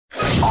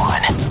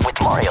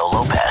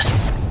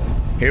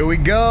Here we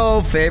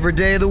go. Favorite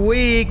day of the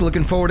week.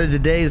 Looking forward to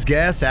today's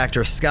guest,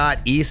 actor Scott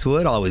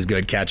Eastwood. Always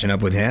good catching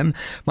up with him.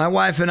 My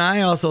wife and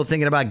I also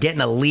thinking about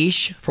getting a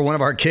leash for one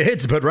of our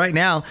kids. But right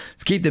now,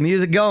 let's keep the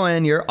music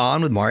going. You're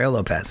on with Mario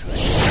Lopez.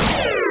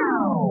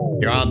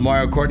 You're on with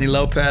Mario Courtney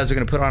Lopez. We're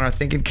going to put on our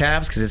thinking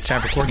caps because it's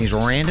time for Courtney's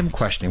random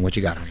questioning. What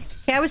you got, honey?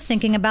 I was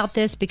thinking about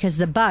this because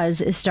the buzz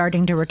is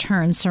starting to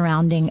return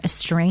surrounding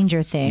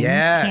Stranger Things.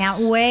 Yes.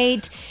 Can't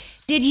wait.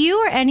 Did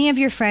you or any of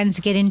your friends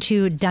get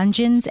into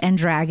Dungeons and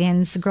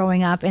Dragons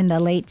growing up in the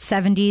late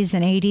 70s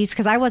and 80s?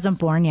 Because I wasn't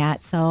born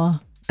yet, so...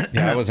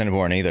 Yeah, I wasn't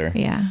born either.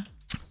 Yeah.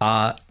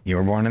 You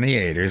were born in the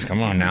 80s.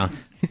 Come on now.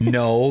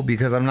 No,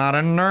 because I'm not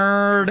a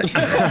nerd.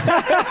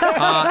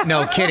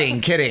 No,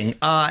 kidding.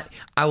 I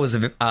was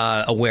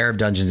aware of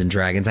Dungeons and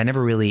Dragons. I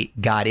never really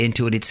got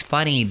into it. It's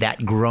funny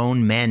that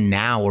grown men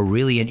now are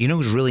really... You know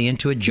who's really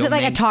into it? Is it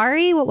like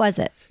Atari? What was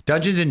it?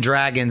 Dungeons and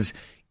Dragons...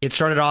 It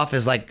started off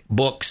as like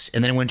books,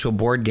 and then it went to a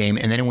board game,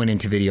 and then it went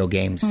into video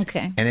games.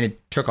 Okay. And then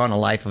it took on a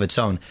life of its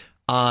own.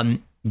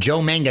 Joe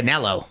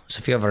Manganiello,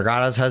 Sofia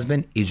Vergara's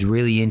husband, is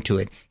really into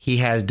it. He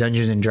has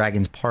Dungeons and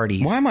Dragons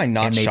parties. Why am I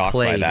not shocked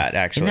by that,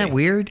 actually? Isn't that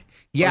weird?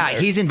 Yeah,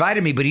 he's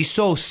invited me, but he's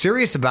so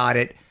serious about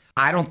it.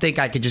 I don't think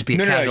I could just be a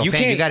casual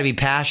fan. You got to be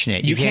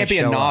passionate. You can't be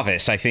a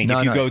novice, I think,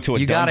 if you go to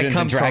a Dungeons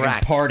and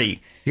Dragons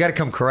party. You got to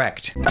come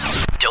correct.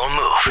 Don't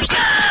move.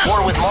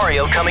 More with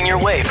Mario coming your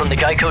way from the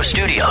Geico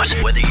Studios.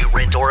 Whether you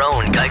rent or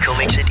own, Geico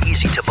makes it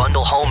easy to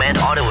bundle home and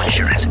auto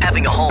insurance.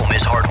 Having a home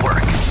is hard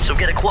work. So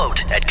get a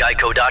quote at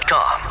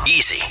geico.com.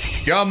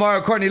 Easy. Yo,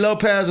 Mario Courtney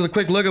Lopez with a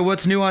quick look at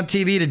what's new on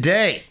TV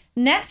today.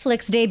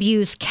 Netflix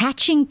debuts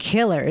Catching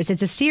Killers.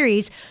 It's a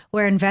series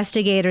where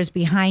investigators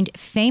behind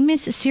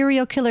famous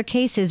serial killer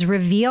cases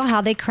reveal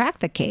how they crack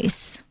the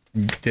case.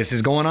 This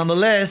is going on the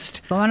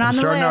list. I'm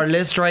starting our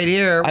list right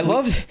here. I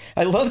love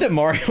that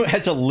Mario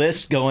has a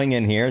list going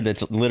in here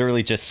that's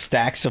literally just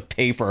stacks of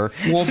paper.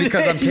 Well,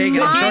 because I'm taking... He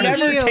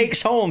never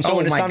takes home, so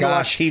when it's time to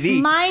watch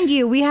TV. Mind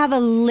you, we have a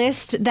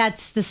list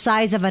that's the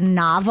size of a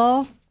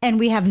novel, and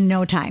we have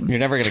no time. You're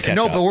never going to catch up.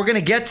 No, but we're going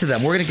to get to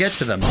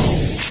them.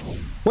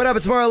 What up,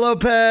 it's Mario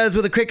Lopez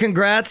with a quick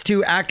congrats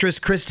to actress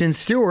Kristen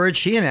Stewart.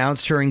 She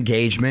announced her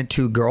engagement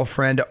to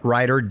girlfriend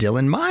writer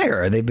Dylan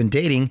Meyer. They've been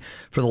dating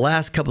for the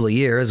last couple of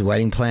years.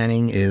 Wedding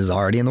planning is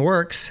already in the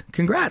works.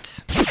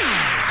 Congrats.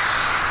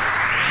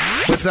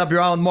 What's up,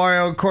 you're on with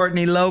Mario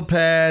Courtney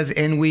Lopez,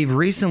 and we've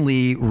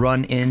recently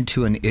run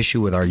into an issue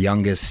with our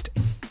youngest,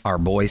 our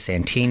boy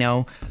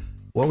Santino.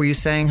 What were you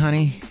saying,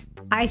 honey?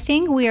 I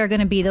think we are going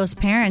to be those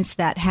parents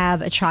that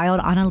have a child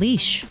on a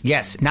leash.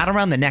 Yes, not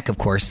around the neck, of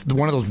course.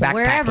 One of those backpack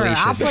Wherever.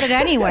 leashes. I'll put it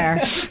anywhere.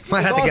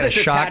 Might have to get a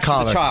shot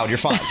collar. To the child, you're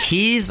fine.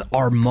 He's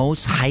our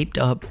most hyped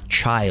up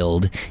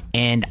child,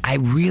 and I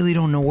really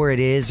don't know where it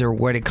is or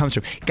where it comes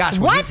from. Gosh,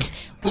 what?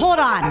 Hold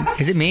on.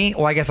 Is it me?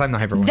 Well, I guess I'm the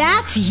hyper one.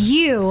 That's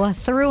you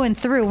through and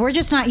through. We're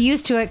just not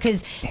used to it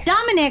because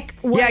Dominic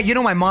was... Yeah, you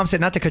know, my mom said,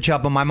 not to cut you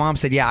up, but my mom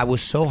said, yeah, I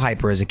was so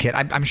hyper as a kid.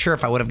 I'm sure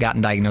if I would have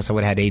gotten diagnosed, I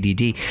would have had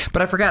ADD.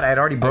 But I forgot. I had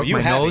already broke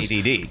my nose.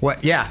 You have ADD.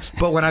 What? Yeah.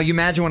 But you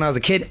imagine when I was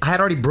a kid, I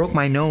had already broke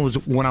my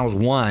nose when I was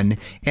 1,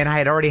 and I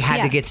had already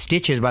had to get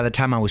stitches by the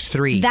time I was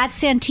 3.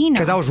 That's Santino.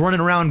 Because I was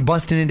running around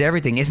busting into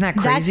everything. Isn't that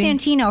crazy?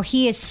 That's Santino.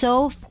 He is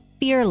so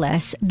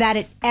fearless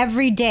that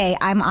every day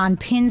I'm on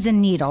pins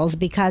and needles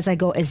because I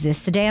go, is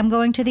this the day I'm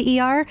going to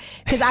the ER?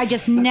 Because I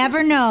just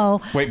never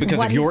know. Wait,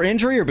 because of your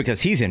injury or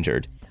because he's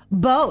injured?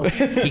 Both.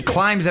 He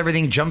climbs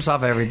everything, jumps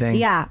off everything.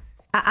 Yeah.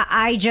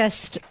 I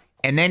just...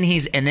 And then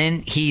he's a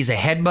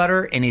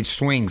headbutter, and he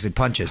swings, it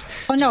punches.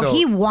 Oh no,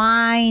 he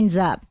winds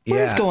up. What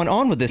is going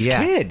on with this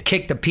kid?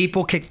 Kick the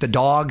people, kick the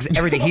dogs,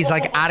 everything. He's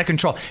like out of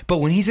control. But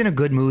when he's in a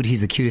good mood,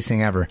 he's the cutest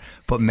thing ever.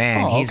 But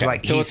man, he's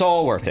like... So it's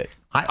all worth it.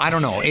 I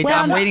don't know.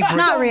 Well, I'm waiting for...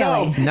 Not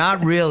really.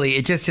 Not really.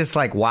 It's just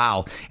like,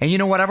 wow. And you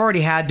know what? I've already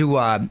had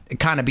to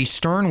kind of be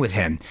stern with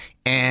him.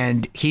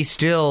 And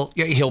he'll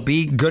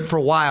be good for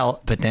a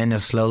while, but then he'll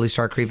slowly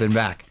start creeping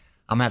back.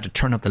 I'm going to have to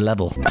turn up the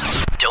level.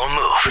 Don't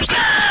move.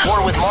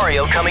 More with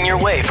Mario coming your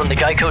way from the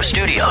Geico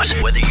Studios.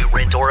 Whether you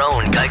rent or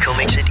own, Geico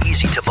makes it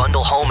easy to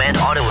bundle home and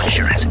auto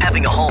insurance.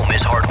 Having a home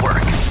is hard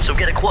work. So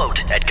get a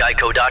quote at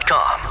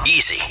geico.com.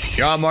 Easy.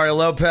 You're on Mario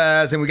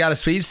Lopez, and we got a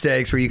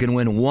sweepstakes where you can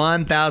win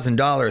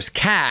 $1,000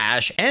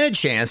 cash and a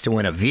chance to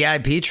win a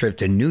VIP trip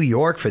to New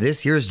York for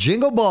this year's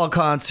Jingle Ball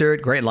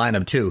concert. Great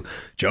lineup, too.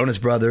 Jonas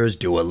Brothers,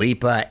 Dua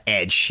Lipa,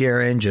 Ed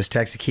Sheeran. Just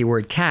text the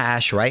keyword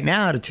cash right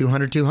now to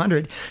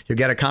 200-200. You'll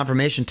get a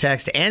confirmation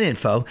text and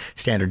info.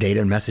 Standard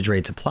data and message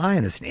rates apply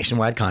in this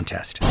nationwide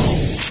contest.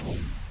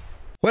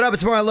 What up?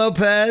 It's Mario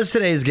Lopez.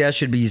 Today's guest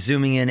should be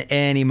zooming in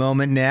any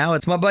moment now.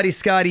 It's my buddy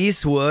Scott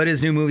Eastwood.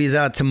 His new movie is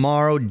out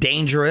tomorrow.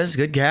 Dangerous.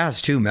 Good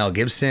cast, too. Mel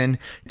Gibson,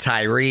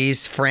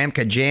 Tyrese,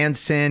 Famke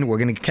Janssen. We're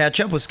going to catch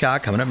up with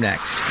Scott coming up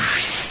next.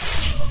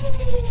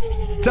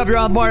 What's up, you're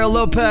on Mario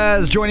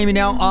Lopez. Joining me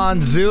now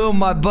on Zoom,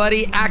 my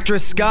buddy, actor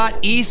Scott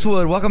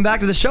Eastwood. Welcome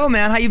back to the show,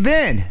 man. How you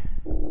been?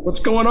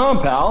 What's going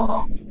on,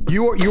 pal?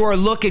 You are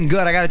looking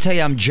good. I got to tell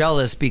you, I'm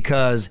jealous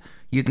because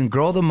You can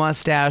grow the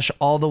mustache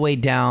all the way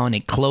down.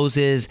 It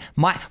closes.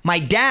 My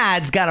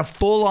dad's got a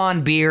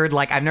full-on beard.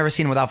 Like, I've never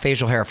seen him without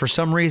facial hair. For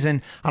some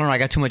reason, I don't know, I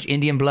got too much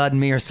Indian blood in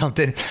me or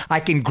something. I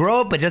can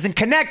grow it, but it doesn't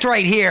connect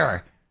right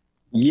here.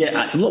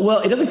 Yeah, well,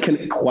 it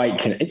doesn't quite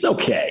connect. It's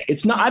okay.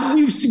 It's not.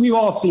 We've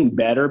all seen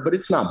better, but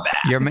it's not bad.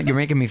 You're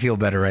making me feel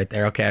better right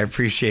there. Okay, I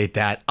appreciate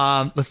that.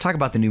 Let's talk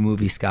about the new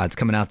movie, Scott. It's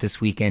coming out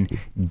this weekend.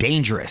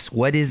 Dangerous.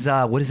 What is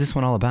this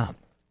one all about?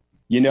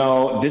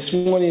 This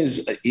one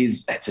is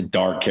it's a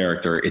dark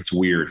character. It's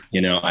weird.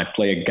 I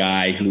play a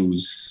guy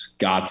who's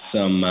got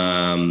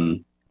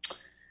some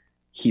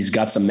he's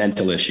got some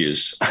mental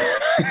issues.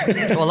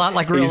 So a lot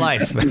like real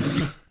life.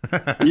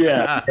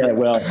 Yeah,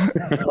 well,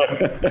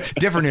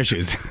 different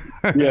issues.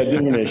 Yeah,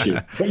 different issues.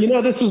 But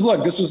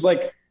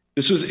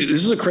this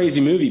was a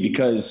crazy movie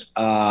because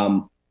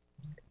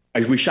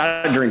we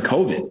shot it during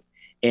COVID,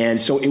 and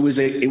so it was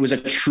a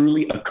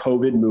truly a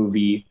COVID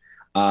movie.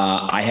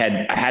 I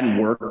hadn't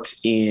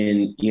worked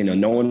in,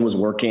 no one was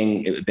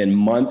working. It had been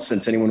months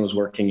since anyone was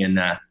working,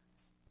 and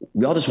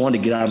we all just wanted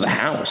to get out of the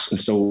house. And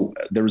so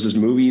there was this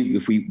movie.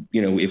 If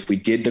we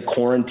did the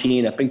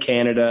quarantine up in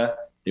Canada,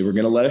 they were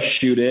going to let us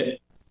shoot it.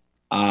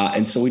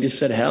 And so we just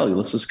said, hell,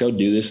 let's just go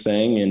do this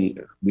thing.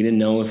 And we didn't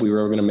know if we were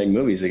ever going to make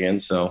movies again.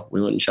 So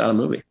we went and shot a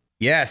movie.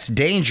 Yes,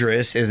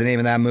 Dangerous is the name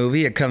of that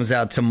movie. It comes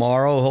out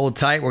tomorrow. Hold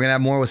tight. We're going to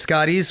have more with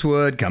Scott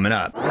Eastwood coming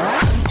up.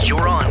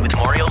 You're on with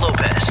Mario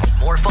Lopez.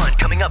 More fun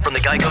coming up from the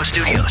Geico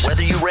Studios.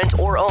 Whether you rent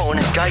or own,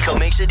 Geico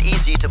makes it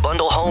easy to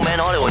bundle home and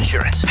auto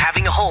insurance.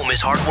 Having a home is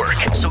hard work.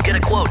 So get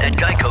a quote at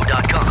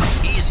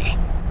geico.com. Easy.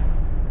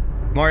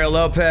 Mario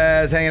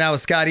Lopez hanging out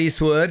with Scott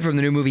Eastwood from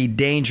the new movie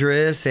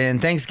Dangerous,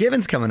 and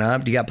Thanksgiving's coming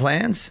up. Do you got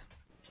plans?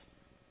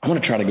 I'm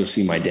going to try to go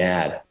see my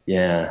dad.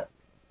 Yeah.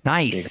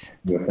 Nice.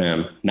 With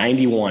him.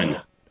 91.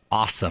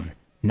 Awesome.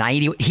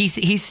 90. He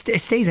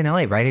stays in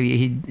LA, right?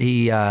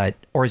 He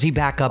or is he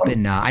back up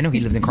in? I know he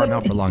lived in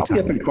Carmel for a long time.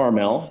 Up in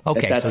Carmel.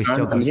 Okay, so he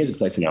still goes. He has a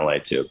place in LA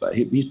too, but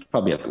he's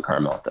probably up in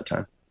Carmel at that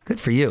time. Good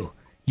for you.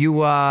 You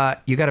got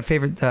a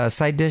favorite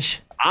side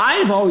dish?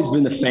 I've always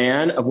been the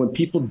fan of when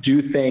people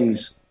do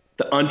things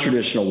the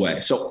untraditional way.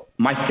 So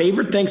my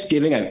favorite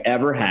Thanksgiving I've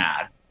ever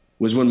had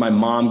was when my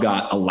mom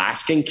got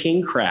Alaskan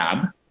king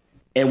crab,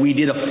 and we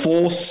did a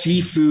full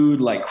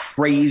seafood, like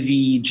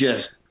crazy,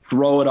 just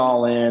throw it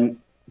all in,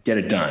 get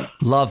it done.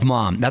 Love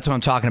mom. That's what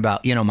I'm talking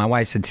about. My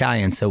wife's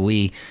Italian, so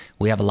we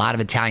have a lot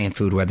of Italian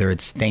food, whether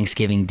it's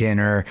Thanksgiving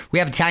dinner. We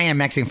have Italian and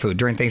Mexican food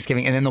during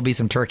Thanksgiving, and then there'll be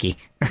some turkey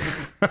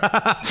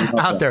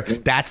out there.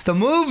 That's the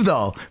move,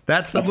 though.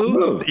 That's the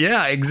move.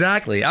 Yeah,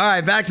 exactly. All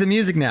right, back to the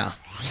music now.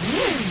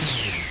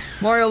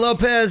 Mario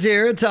Lopez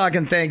here,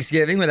 talking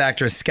Thanksgiving with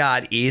actor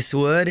Scott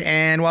Eastwood.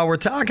 And while we're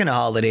talking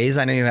holidays,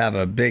 I know you have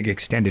a big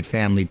extended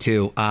family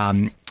too.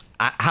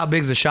 How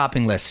big's the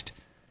shopping list?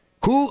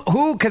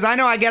 Who? Because I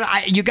know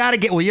you got to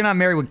get. Well, you're not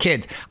married with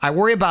kids. I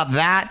worry about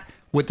that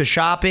with the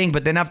shopping,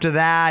 but then after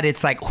that,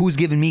 it's like who's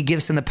given me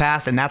gifts in the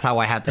past, and that's how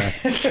I have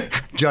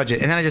to judge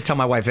it. And then I just tell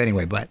my wife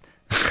anyway. But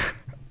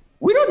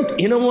we don't.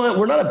 You know what?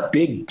 We're not a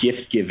big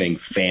gift giving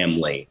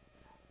family.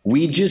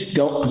 We just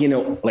don't,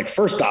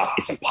 first off,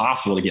 it's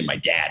impossible to get my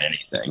dad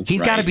anything.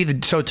 He's got to be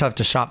so tough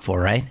to shop for,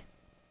 right?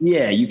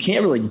 Yeah, you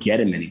can't really get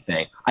him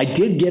anything. I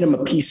did get him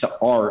a piece of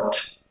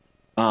art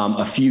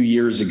a few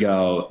years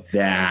ago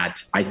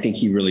that I think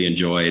he really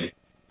enjoyed.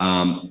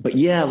 But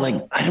yeah,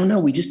 I don't know.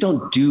 We just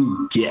don't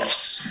do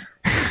gifts.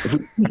 If we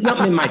do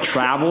something in my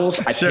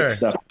travels, I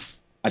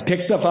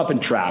pick stuff up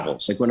in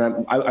travels. Like when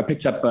I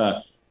picked up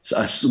a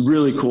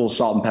really cool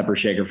salt and pepper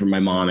shaker from my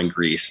mom in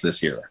Greece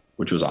this year,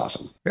 which was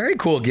awesome. Very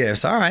cool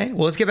gifts. All right.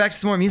 Well, let's get back to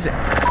some more music.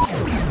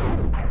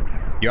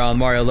 You're on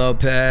Mario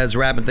Lopez,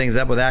 wrapping things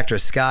up with actor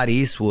Scott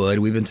Eastwood.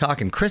 We've been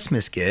talking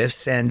Christmas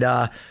gifts. And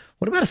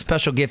what about a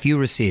special gift you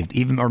received,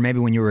 or maybe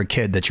when you were a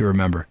kid that you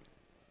remember?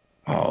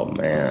 Oh,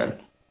 man.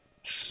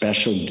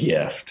 Special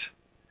gift.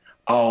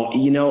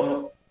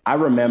 Oh, I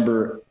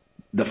remember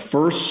the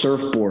first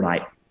surfboard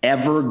I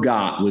ever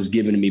got was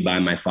given to me by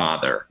my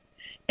father.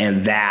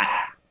 And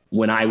that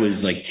when I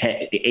was like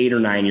 8 or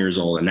 9 years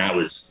old, and that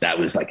was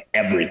like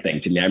everything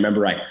to me. I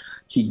remember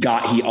he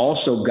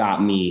also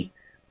got me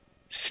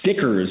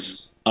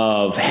stickers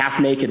of half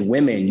naked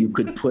women you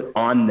could put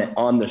on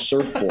the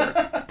surfboard.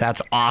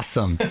 That's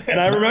awesome. And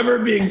I remember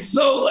being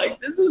so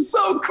this is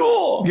so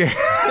cool. Yeah.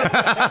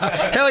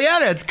 Hell yeah,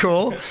 that's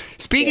cool.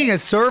 Speaking of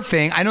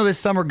surfing, I know this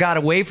summer got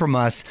away from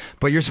us,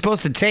 but you're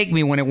supposed to take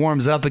me when it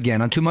warms up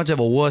again. I'm too much of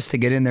a wuss to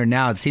get in there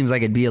now. It seems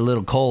like it'd be a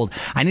little cold.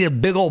 I need a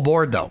big old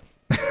board though.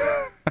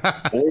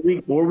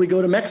 or we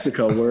go to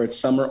Mexico where it's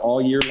summer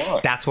all year long.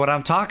 That's what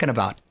I'm talking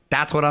about.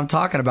 That's what I'm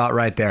talking about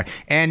right there.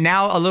 And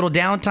now a little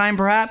downtime,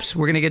 perhaps.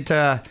 We're gonna get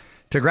to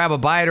grab a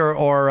bite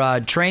or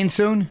train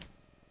soon.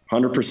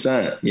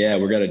 100%. Yeah,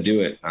 we're gonna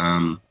do it.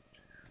 I'm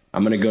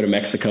gonna go to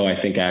Mexico. I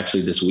think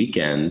actually this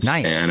weekend.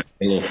 Nice. And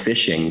a little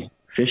fishing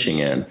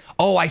in.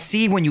 Oh, I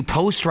see. When you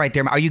post right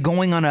there, are you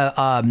going on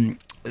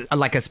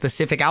a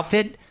specific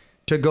outfit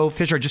to go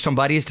fish, or just some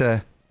buddies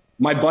to?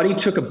 My buddy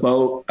took a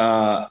boat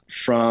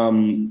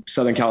from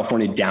Southern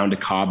California down to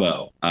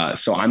Cabo.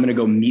 So I'm going to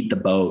go meet the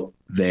boat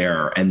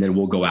there, and then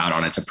we'll go out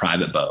on it. It's a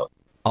private boat.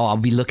 Oh, I'll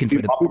be looking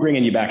for I'll be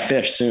bringing you back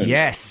fish soon.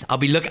 Yes, I'll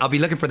be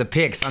looking for the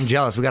pics. I'm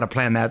jealous. We got to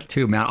plan that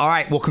too, man. All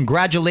right. Well,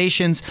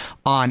 congratulations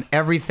on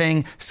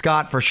everything,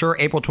 Scott, for sure.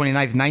 April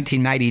 29th,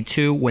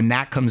 1992, when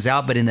that comes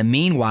out. But in the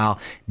meanwhile,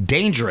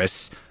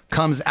 Dangerous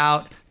comes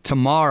out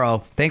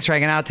tomorrow. Thanks for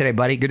hanging out today,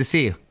 buddy. Good to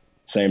see you.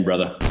 Same,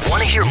 brother.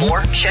 Want to hear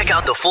more? Check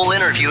out the full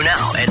interview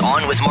now at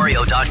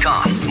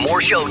onwithmario.com. More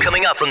show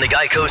coming up from the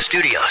Geico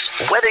Studios.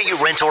 Whether you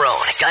rent or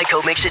own,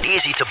 Geico makes it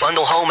easy to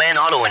bundle home and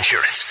auto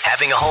insurance.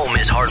 Having a home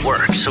is hard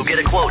work, so get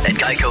a quote at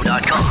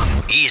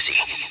geico.com. Easy.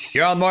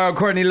 You're on Mario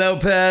Courtney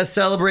Lopez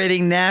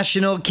celebrating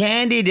National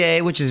Candy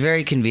Day, which is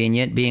very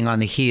convenient, being on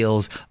the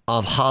heels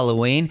of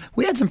Halloween.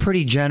 We had some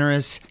pretty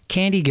generous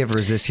candy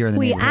givers this year in the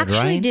neighborhood, right? We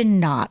actually did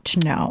not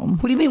know.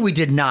 What do you mean we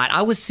did not?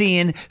 I was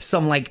seeing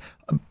some like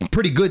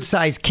pretty good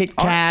sized Kit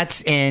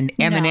Kats and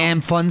M&M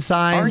fun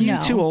size. Are you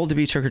too old to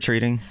be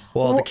trick-or-treating?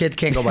 Well, the kids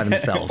can't go by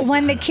themselves.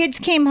 When the kids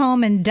came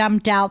home and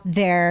dumped out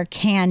their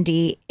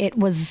candy, it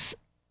was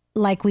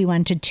like we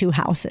went to two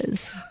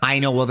houses. I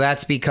know. Well,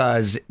 that's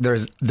because there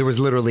was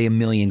literally 1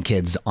 million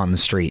kids on the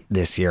street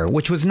this year,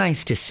 which was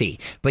nice to see.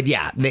 But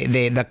yeah,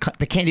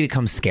 the candy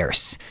becomes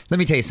scarce. Let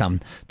me tell you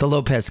something. The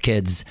Lopez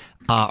kids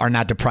are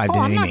not deprived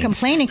in any I'm not means.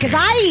 complaining because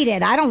I eat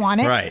it. I don't want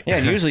it. Right. Yeah,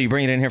 and usually you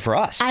bring it in here for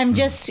us. I'm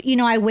just,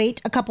 I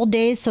wait a couple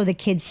days so the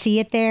kids see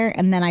it there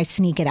and then I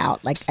sneak it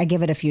out. Like I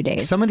give it a few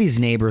days. Some of these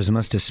neighbors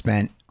must have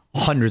spent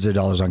hundreds of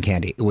dollars on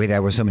candy. The way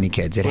there were so many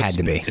kids, it had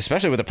to be.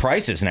 Especially with the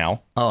prices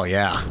now. Oh,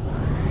 yeah.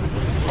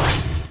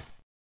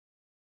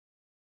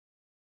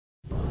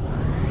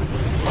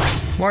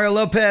 Mario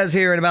Lopez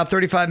here. In about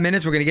 35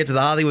 minutes, we're going to get to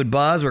the Hollywood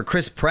Buzz, where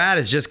Chris Pratt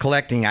is just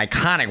collecting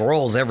iconic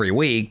roles every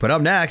week. But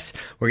up next,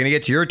 we're going to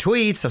get to your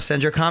tweets, so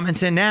send your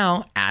comments in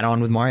now. Add on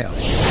with Mario.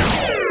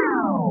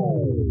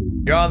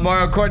 You're on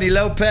Mario Courtney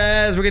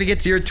Lopez. We're going to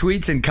get to your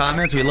tweets and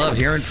comments. We love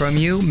hearing from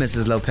you.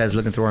 Mrs. Lopez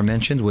looking through our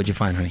mentions. What'd you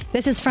find, honey?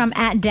 This is from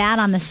 @dad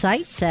on the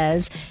site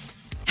says,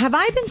 have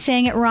I been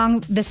saying it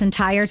wrong this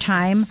entire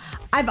time?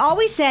 I've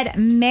always said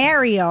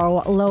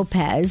Mario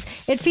Lopez.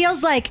 It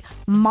feels like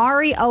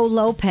Mario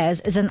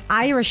Lopez is an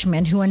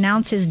Irishman who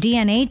announced his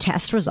DNA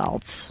test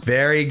results.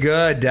 Very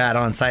good, Dad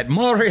on site.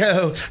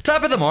 Mario,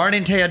 top of the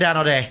morning to you,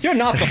 Dad Day. You're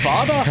not the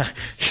father.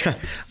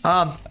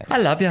 I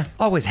love you.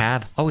 Always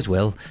have. Always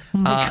will.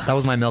 That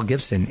was my Mel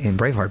Gibson in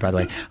Braveheart, by the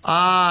way.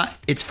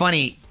 It's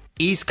funny.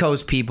 East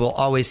Coast people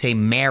always say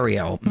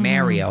Mario.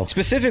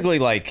 Specifically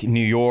like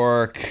New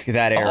York,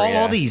 that area.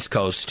 All the East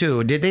Coast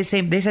too. Did they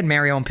say they said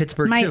Mario in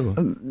Pittsburgh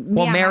too?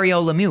 Well, yeah,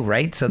 Mario Lemieux,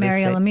 right? So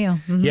Mario Lemieux.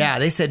 Mm-hmm. Yeah,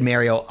 they said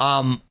Mario.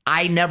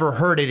 I never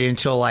heard it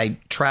until I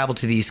traveled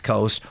to the East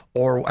Coast,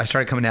 or I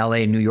started coming to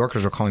LA and New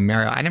Yorkers were calling me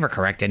Mario. I never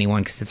correct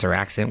anyone because it's their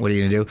accent. What are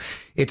you gonna do?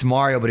 It's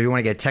Mario, but if you want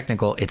to get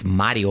technical, it's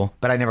Mario.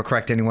 But I never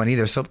correct anyone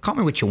either. So call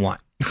me what you want.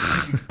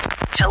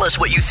 Tell us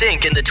what you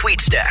think in the tweet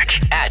stack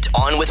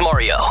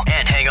 @OnWithMario.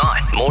 And hang on,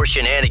 more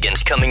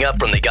shenanigans coming up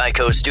from the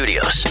Geico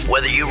Studios.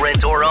 Whether you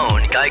rent or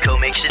own, Geico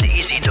makes it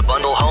easy to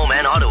bundle home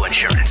and auto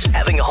insurance.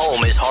 Having a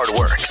home is hard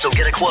work, so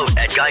get a quote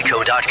at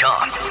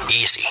geico.com.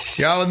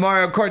 Easy. Y'all with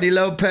Mario Courtney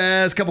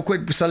Lopez. Couple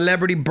quick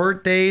celebrity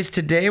birthdays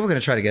today. We're going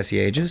to try to guess the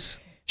ages.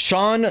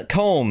 Sean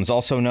Combs,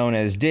 also known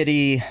as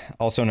Diddy,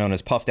 also known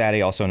as Puff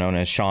Daddy, also known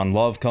as Sean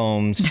Love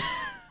Combs.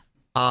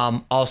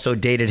 Also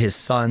dated his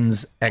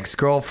son's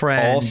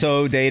ex-girlfriend.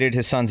 Also dated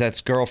his son's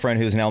ex-girlfriend,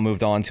 who's now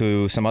moved on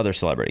to some other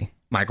celebrity.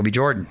 Michael B.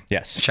 Jordan.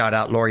 Yes. Shout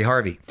out Lori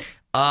Harvey.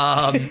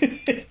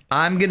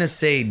 I'm going to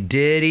say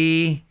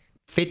Diddy,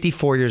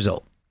 54 years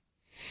old.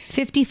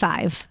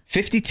 55.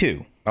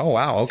 52. Oh,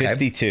 wow. Okay.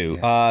 52.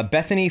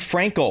 Bethany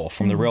Frankel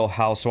from The Real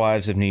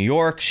Housewives of New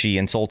York. She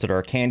insulted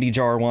our candy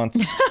jar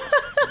once.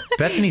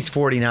 Bethany's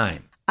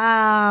 49.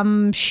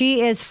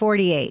 She is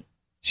 48.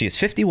 She is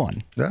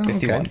 51. Oh,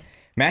 51. okay.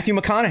 Matthew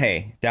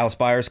McConaughey, Dallas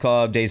Buyers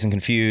Club, Dazed and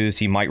Confused.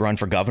 He might run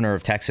for governor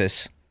of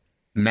Texas.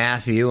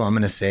 Matthew, I'm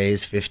going to say,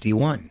 is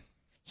 51.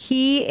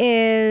 He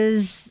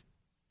is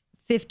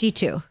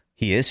 52.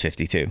 He is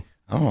 52.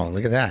 Oh,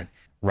 look at that.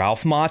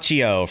 Ralph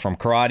Macchio from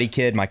Karate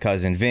Kid, My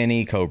Cousin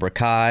Vinny, Cobra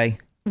Kai.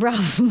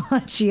 Ralph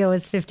Macchio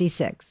is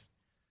 56.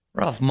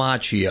 Ralph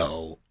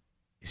Macchio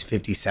is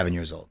 57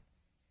 years old.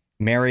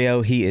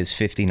 Mario, he is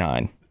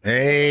 59.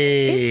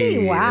 Hey.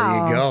 Is he?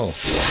 Wow. There you go.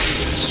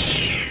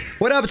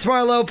 What up, it's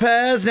Mario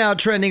Lopez. Now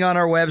trending on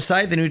our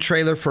website, the new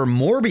trailer for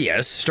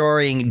Morbius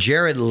starring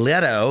Jared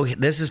Leto.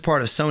 This is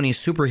part of Sony's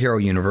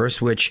superhero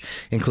universe, which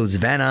includes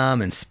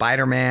Venom and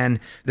Spider-Man.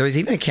 There was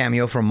even a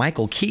cameo from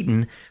Michael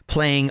Keaton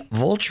playing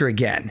Vulture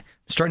again.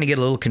 I'm starting to get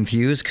a little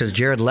confused because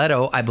Jared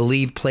Leto, I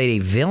believe,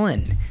 played a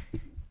villain.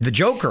 The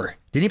Joker.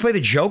 Didn't he play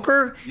the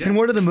Joker in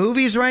one of the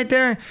movies right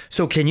there?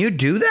 So can you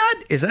do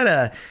that? Is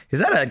that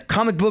a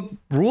comic book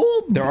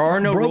rule? There are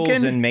no broken?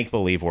 rules in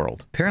make-believe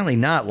world. Apparently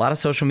not. A lot of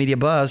social media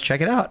buzz.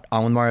 Check it out.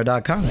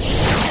 OnWithMario.com.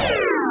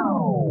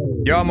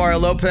 Yo, I'm Mario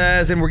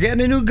Lopez, and we're getting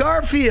a new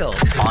Garfield.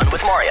 On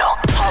with Mario,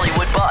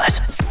 Hollywood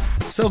Buzz.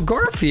 So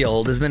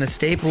Garfield has been a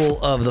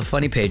staple of the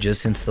funny pages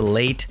since the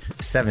late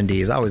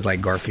 70s. I always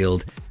liked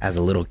Garfield as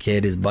a little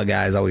kid. His bug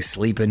eyes always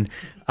sleeping.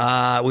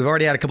 We've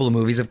already had a couple of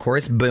movies, of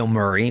course. Bill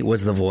Murray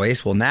was the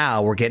voice. Well,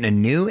 now we're getting a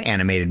new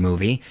animated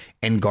movie,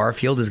 and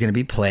Garfield is going to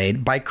be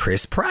played by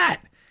Chris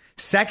Pratt.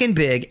 Second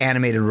big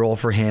animated role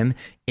for him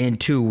in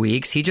 2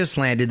 weeks. He just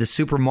landed the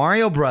Super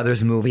Mario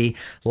Brothers movie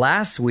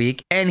last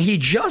week, and he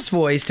just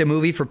voiced a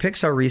movie for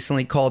Pixar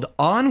recently called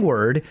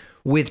Onward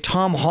with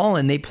Tom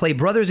Holland. They play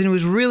brothers, and it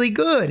was really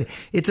good.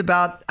 It's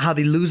about how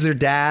they lose their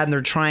dad, and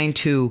they're trying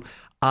to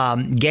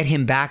get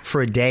him back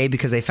for a day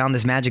because they found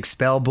this magic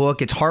spell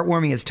book. It's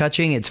heartwarming, it's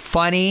touching, it's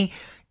funny,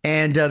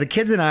 and the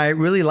kids and I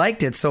really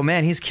liked it. So,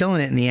 man, he's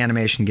killing it in the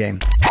animation game.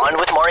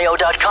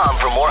 OnWithMario.com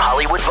for more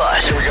Hollywood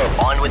buzz. Here we go.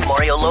 On with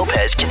Mario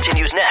Lopez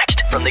continues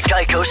next from the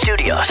Geico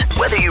Studios.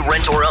 Whether you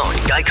rent or own,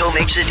 Geico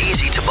makes it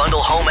easy to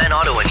bundle home and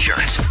auto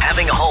insurance.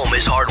 Having a home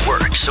is hard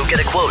work, so get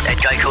a quote at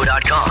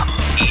Geico.com.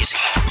 Easy.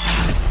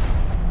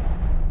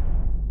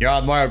 You're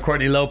on Mario,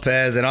 Courtney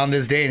Lopez, and on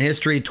this day in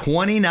history,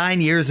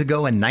 29 years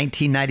ago in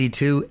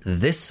 1992,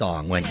 this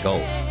song went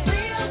gold.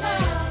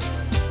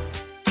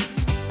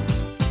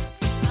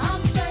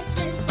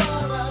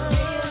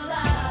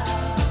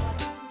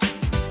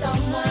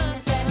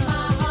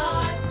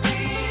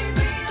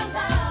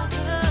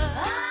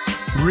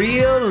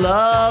 Real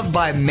Love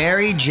by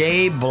Mary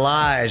J.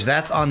 Blige.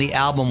 That's on the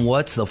album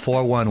What's the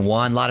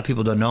 411. A lot of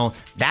people don't know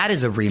that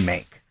is a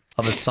remake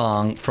of a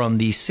song from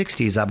the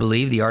 60s, I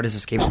believe. The artist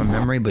escapes my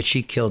memory, but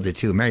she killed it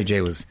too. Mary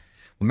J.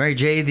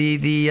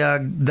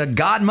 the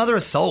godmother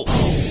of soul.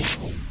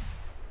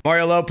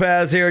 Mario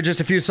Lopez here,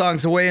 just a few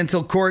songs away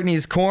until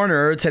Courtney's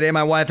Corner. Today,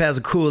 my wife has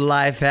a cool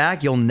life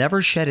hack. You'll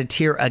never shed a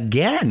tear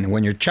again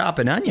when you're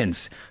chopping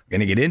onions. We're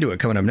going to get into it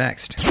coming up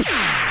next.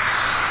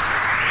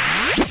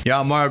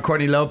 Yo, Mario,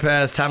 Courtney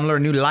Lopez. Time to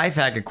learn a new life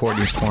hack at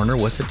Courtney's Corner.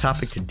 What's the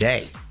topic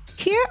today?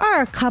 Here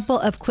are a couple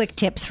of quick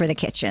tips for the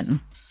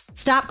kitchen.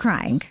 Stop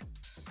crying.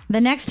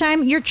 The next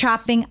time you're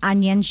chopping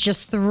onions,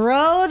 just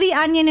throw the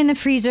onion in the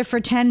freezer for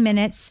 10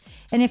 minutes.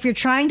 And if you're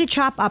trying to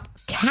chop up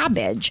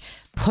cabbage,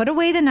 put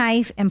away the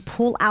knife and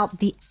pull out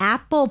the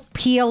apple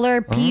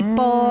peeler,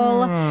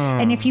 people.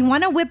 And if you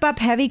want to whip up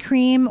heavy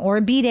cream or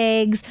beat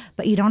eggs,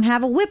 but you don't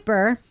have a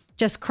whipper,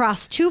 just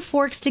cross 2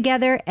 forks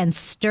together and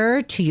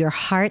stir to your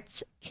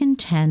heart's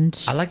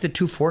content. I like the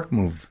 2-fork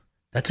move.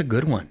 That's a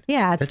good one.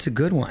 Yeah. That's a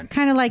good one.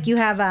 Kind of like you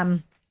have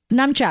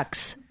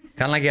nunchucks.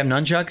 Kind of like you have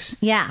nunchucks?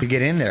 Yeah. You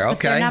get in there.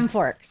 Okay. They're numb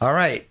forks. All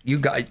right. You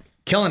got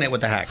killing it with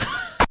the hacks.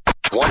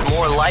 Want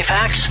more life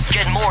hacks?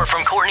 Get more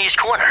from Courtney's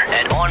Corner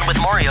at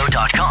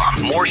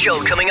OnWithMario.com. More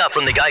show coming up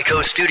from the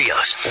Geico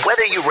Studios.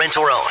 Whether you rent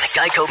or own,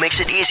 Geico makes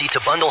it easy to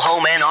bundle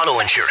home and auto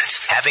insurance.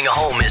 Having a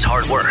home is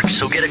hard work,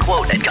 so get a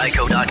quote at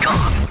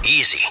Geico.com.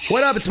 Easy.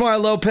 What up? It's Mario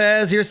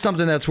Lopez. Here's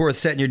something that's worth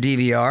setting your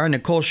DVR.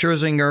 Nicole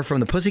Scherzinger from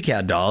the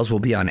Pussycat Dolls will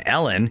be on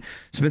Ellen.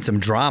 There's been some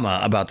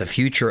drama about the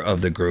future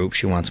of the group.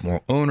 She wants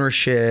more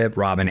ownership.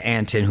 Robin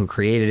Anton, who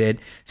created it,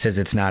 says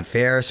it's not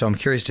fair. So I'm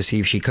curious to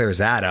see if she clears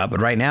that up.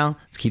 But right now,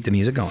 let's keep the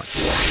music going.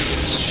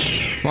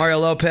 Mario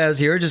Lopez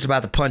here, just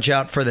about to punch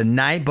out for the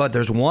night. But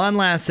there's one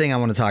last thing I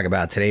want to talk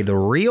about today. The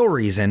real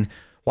reason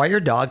why your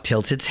dog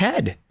tilts its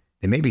head.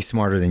 They may be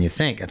smarter than you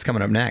think. That's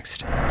coming up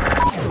next.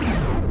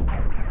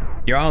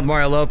 You're on with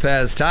Mario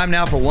Lopez. Time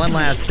now for one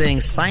last thing.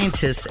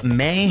 Scientists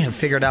may have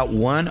figured out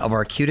one of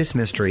our cutest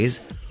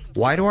mysteries.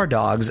 Why do our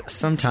dogs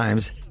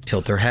sometimes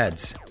tilt their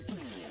heads?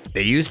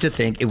 They used to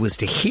think it was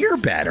to hear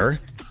better,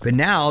 but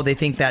now they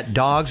think that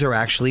dogs are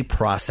actually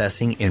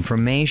processing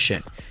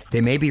information. They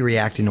may be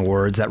reacting to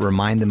words that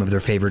remind them of their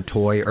favorite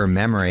toy or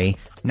memory.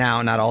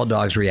 Now, not all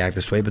dogs react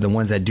this way, but the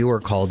ones that do are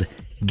called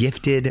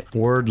gifted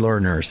word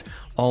learners.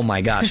 Oh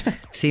my gosh.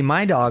 See,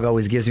 my dog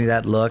always gives me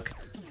that look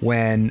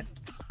when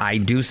I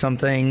do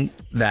something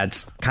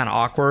that's kind of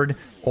awkward,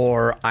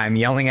 or I'm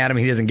yelling at him,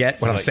 he doesn't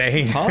get what I'm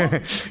saying. Huh?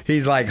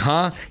 He's like,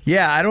 huh?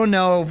 Yeah, I don't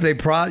know if they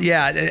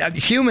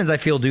humans, I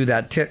feel, do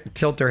that,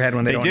 tilt their head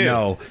when they don't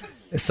know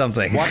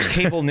something. Watch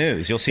cable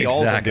news. You'll see all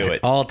of them do it.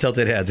 All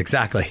tilted heads,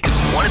 exactly.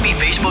 Want to be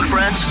Facebook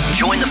friends?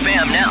 Join the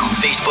fam now.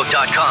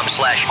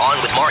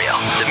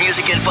 Facebook.com/OnWithMario. The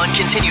music and fun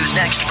continues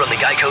next from the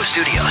Geico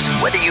Studios.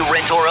 Whether you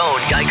rent or own,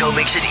 Geico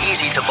makes it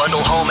easy to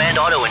bundle home and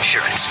auto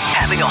insurance.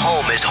 Having a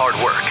home is hard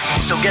work,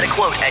 so get a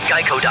quote at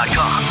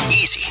Geico.com.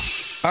 Easy.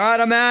 All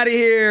right, I'm out of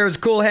here. It was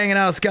cool hanging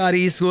out with Scott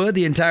Eastwood.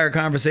 The entire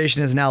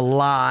conversation is now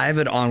live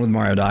at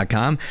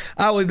OnWithMario.com.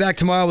 I'll be back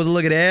tomorrow with a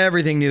look at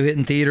everything new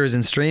hitting theaters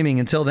and streaming.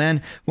 Until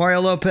then,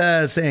 Mario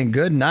Lopez saying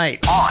good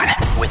night. On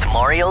with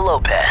Mario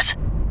Lopez.